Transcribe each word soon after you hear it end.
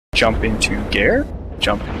Jump into gear.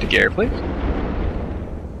 Jump into gear, please.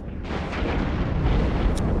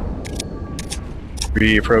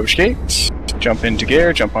 Reapproach gate. Jump into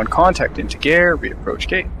gear. Jump on contact into gear. Reapproach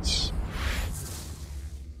gate.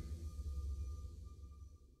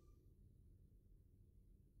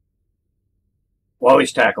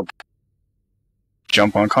 Wally's tackled.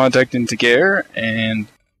 Jump on contact into gear and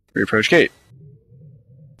reapproach gate.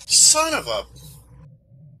 Son of a...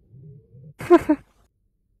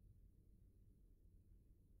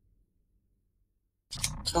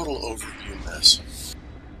 Total overview mess.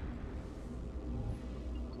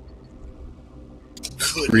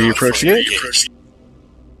 Reapproach gate.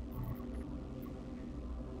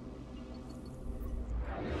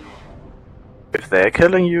 If they're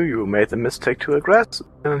killing you, you made the mistake to aggress,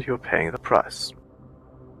 and you're paying the price.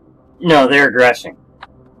 No, they're aggressing.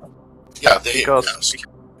 Yeah, they aggressed.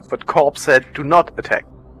 But Corp said, do not attack.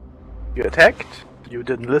 You attacked, you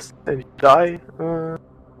didn't listen, and you die,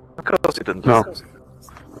 because you didn't listen.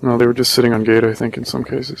 No, they were just sitting on gate, I think, in some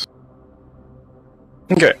cases.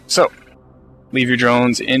 Okay, so leave your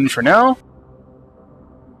drones in for now.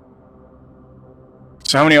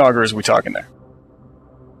 So how many augurs are we talking there?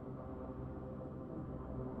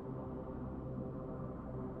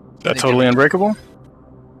 Is that totally unbreakable?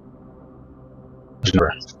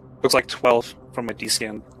 Looks like 12 from my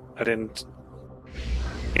D-scan. I didn't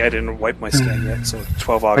wipe my scan yet, so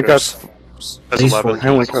 12 augurs. That's 11. I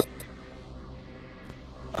only got...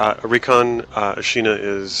 Recon, Ashina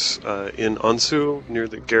is in Ansu, near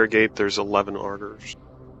the Gare Gate. There's 11 augurs.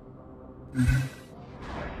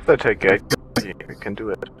 They take gate. You can do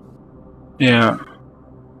it. Yeah.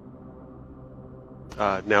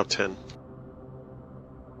 Now 10.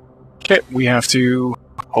 Okay, we have to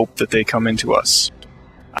hope that they come into us.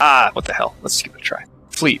 Ah, what the hell? Let's give it a try.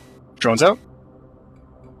 Fleet. Drones out.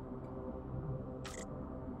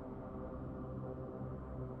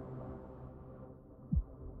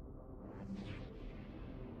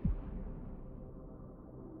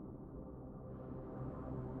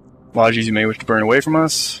 Lodges you may wish to burn away from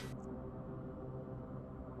us.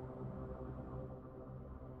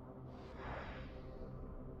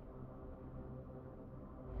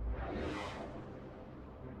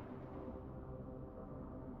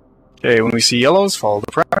 Okay, when we see yellows, follow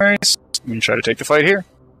the primaries. We can try to take the fight here.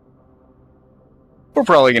 We're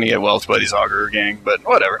probably going to get whelped by these augur gang, but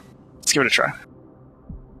whatever. Let's give it a try.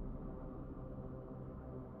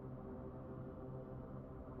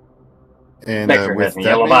 And Vector with has that the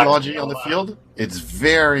yellow many box. logi on the field, it's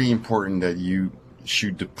very important that you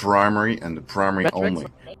shoot the primary and the primary only.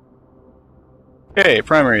 Okay,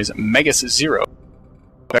 primary is Megas 0.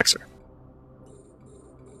 Vexer.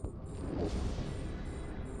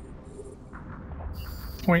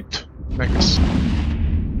 Point. Megas.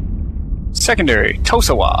 Secondary,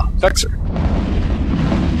 Tosawa. Vexer.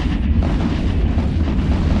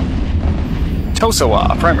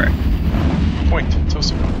 Tosawa, primary. Point.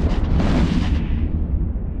 Tosawa.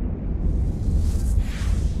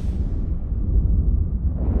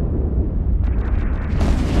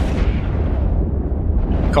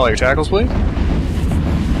 Call your tackles, please.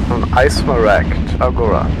 On Ice Marakt,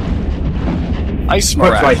 Agora. Ice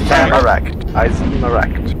Marak. Marakt. Ice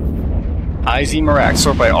Marakt. IZ Marak.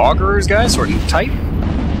 Sort by augurs, guys? Sorting tight?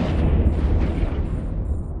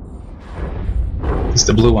 It's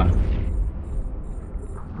the blue one.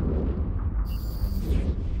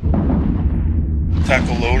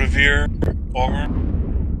 Tackle Lodavir, Augur.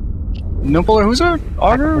 Nimple, who's our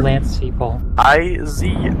augur? Lance Seapole. IZ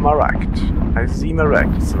Marakt. IZ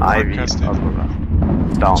Marakt. It's an Ivy Agora.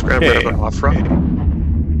 It's down. Scram rid of an Afra.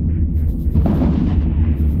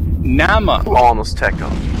 Nama. Almost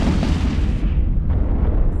tackled.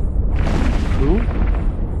 Who?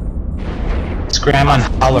 Scram on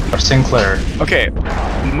Oliver Sinclair. Okay.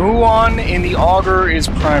 Muon in the augur is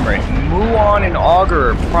primary. Muon in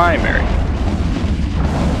augur primary.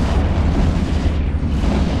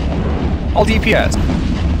 All DPS.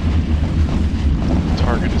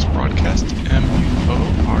 Target is broadcast MUO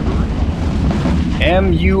Augur.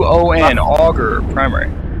 MUON, augur primary.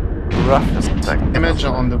 Rough is second. Image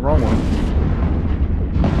on the wrong one.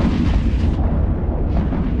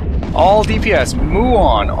 All DPS.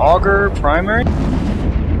 Muon, augur primary.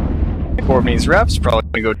 Corp needs reps,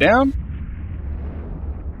 probably gonna go down.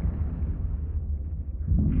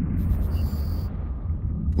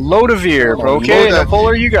 Lodavir, okay, Lodavir. the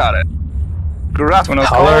puller, you got it. Scruff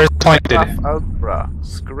Color is pointed. Agora.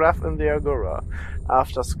 Scruff in the Agora.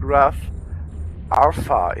 After Scruff,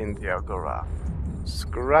 Alpha in the Agora.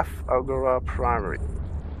 Scruff Agora primary.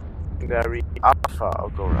 Secondary Alpha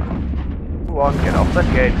Agora. Everyone get off that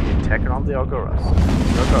gate and attack on the Auguras.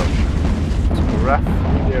 Go go. Scruff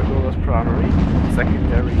on the Auguras primary,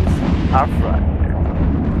 secondaries are fried.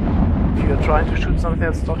 If you're trying to shoot something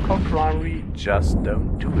that's not called primary, just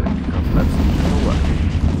don't do it, because that's not gonna work.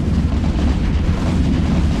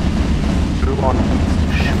 Everyone needs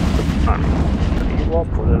to shoot the primary. Anyone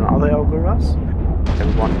put in other Auguras?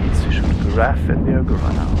 Everyone needs to shoot Graph in the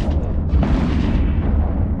Agura now.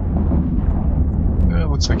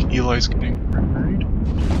 Looks like Eli's getting married.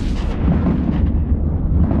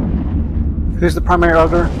 Who's the primary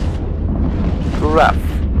Augur? Graph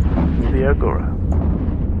in the Agura.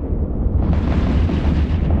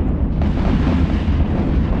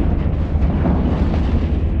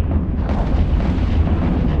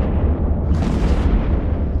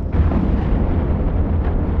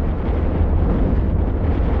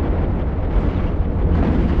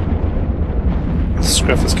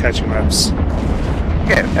 Scruff is catching reps.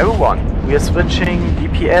 Okay, everyone, we are switching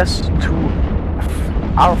DPS to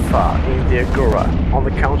Alpha in the Agora on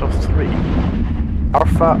the count of 3.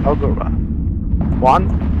 Alpha Agora.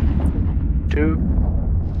 1, 2,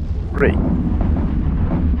 3.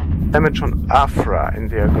 Damage on Afra in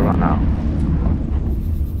the Agora now.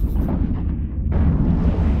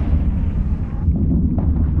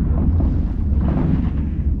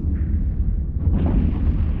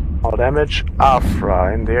 More damage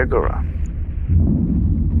Afra in the Agora.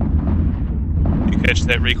 You catch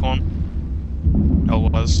that recon? Hell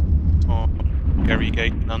was on Gary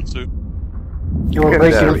Gate and Unsu. You want to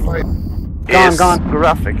break your fight? Gone.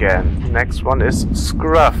 Scruff again. Next one is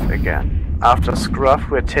Scruff again. After Scruff,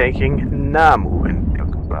 we're taking Namu in the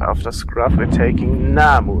Agora. After Scruff, we're taking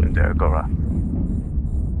Namu in the Agora.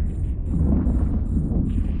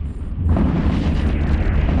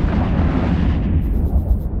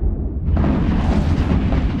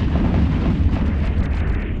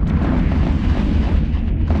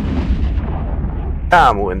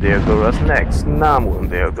 Namu in the Agora's next. Namu in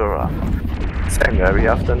the Agora. Secondary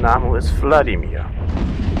after Namu is Vladimir.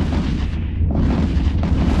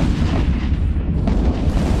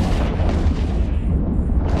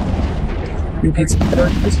 Repeats.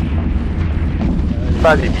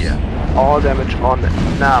 Vladimir. All damage on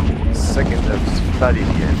Namu. Secondary is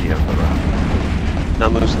Vladimir in the Agora.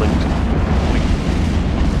 Namu's linked.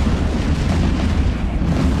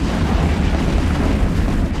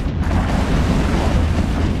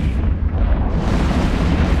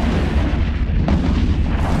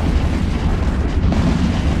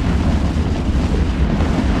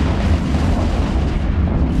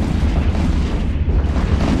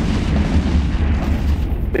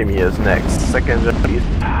 Vladimir is next. Secondary is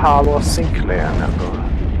Paolo Sinclair in Agora.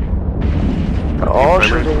 They're all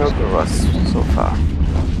shooting Agoras so far.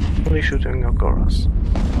 Only shooting Agoras.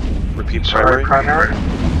 Repeat primary.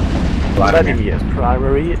 Vladimir is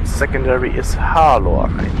primary. Secondary is Harlor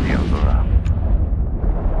in the Agora.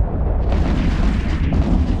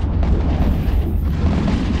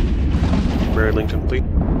 Primary linked complete.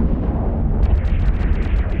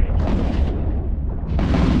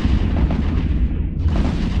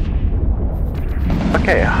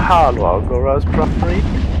 Okay, Harlow Agora is primary.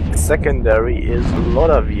 Secondary is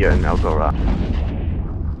Lodavir in Agora.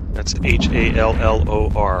 That's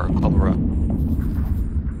Hallor, Cholera.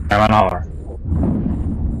 I'm an hour.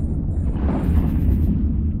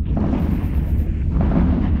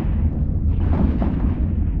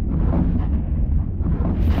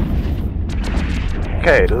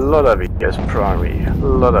 Okay, Lodavir is primary.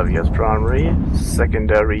 Lodavir is primary.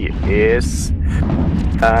 Secondary is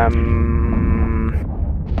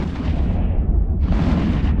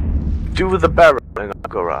Do the barrel in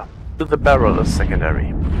Agora. Do the barrel is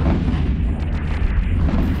secondary.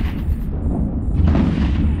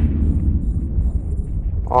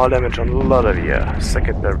 All damage on Lodavir.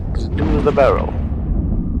 Secondary. Do the barrel.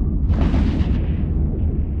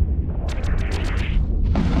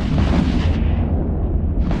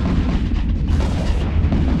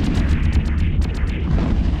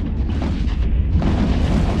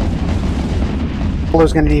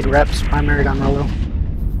 Rollo's gonna need reps, primary on Rollo.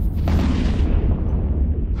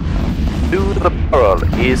 Do the barrel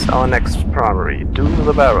is our next primary. Do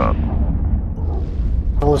the barrel.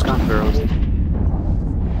 Rollo's gone.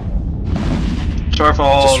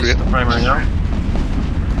 Starfall is the primary now.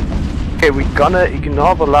 Okay, we're gonna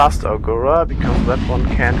ignore the last Agora because that one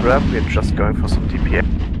can't rep. We're just going for some DPS.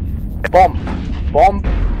 Bomb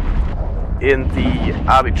in the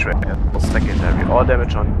arbitrator. Secondary. All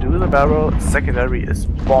damage on Do the barrel. Secondary is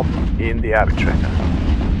bomb in the arbitrator.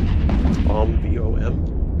 Bomb VOM.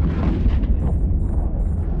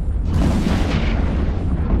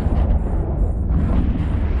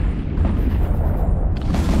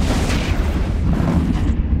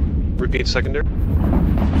 Repeat secondary.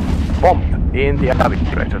 Bomb in the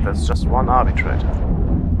arbitrator. There's just one arbitrator.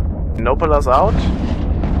 Nopella's out.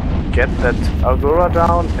 Get that Algora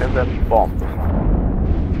down and then bomb.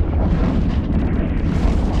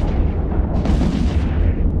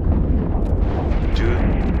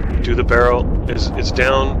 Do the barrel is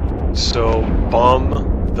down. So bomb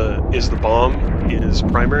is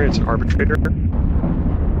primary. It's an arbitrator.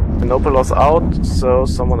 Nopella's out, so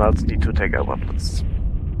someone else need to take our weapons.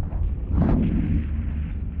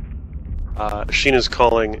 Sheena's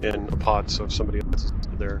calling in a pod, so if somebody else is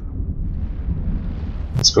there.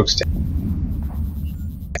 Spook's down.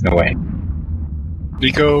 No way.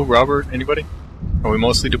 Nico, Robert, anybody? Are we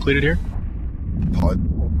mostly depleted here? Pod.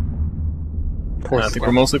 I think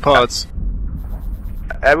we're mostly pods.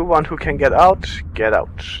 Everyone who can get out, get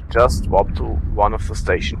out. Just warp to one of the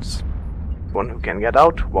stations. One who can get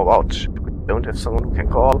out, warp out. We don't have someone who can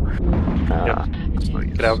call.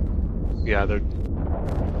 Get out. Yeah, they're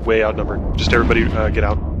way outnumbered. Just everybody get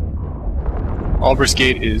out. Albris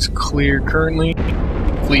Gate is clear currently.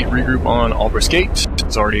 Fleet regroup on Albris Gate.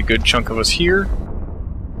 There's already a good chunk of us here.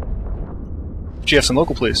 GFs and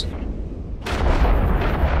local, please.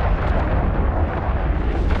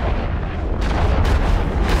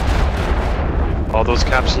 All those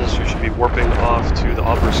capsules, you should be warping off to the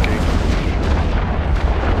Albris Gate.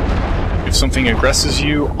 If something aggresses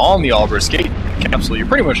you on the Albris Gate capsule, you're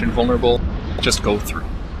pretty much invulnerable. Just go through.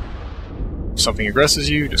 If something aggresses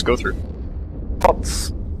you, just go through.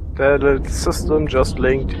 Pods. The little system just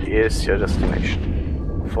linked is your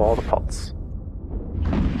destination for the pods.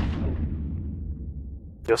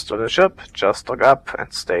 Just on the ship, just dock up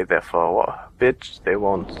and stay there for a bit. They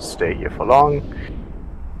won't stay here for long.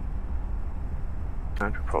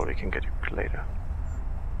 And we probably can get you later.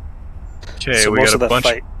 Okay, so we most got of a that bunch.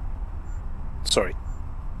 fight. Sorry.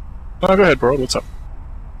 Oh, go ahead, bro. What's up?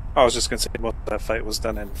 I was just going to say most of that fight was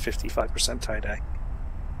done in 55% tie-dye.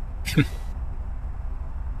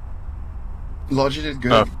 Logi did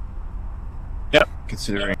good. Yep.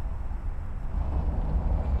 Considering.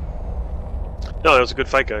 No, that was a good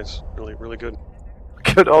fight, guys. Really, really good.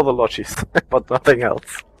 Killed all the lodges, but nothing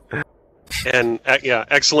else. And yeah,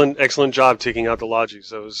 excellent job taking out the lodges.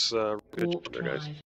 That was good, there, guys.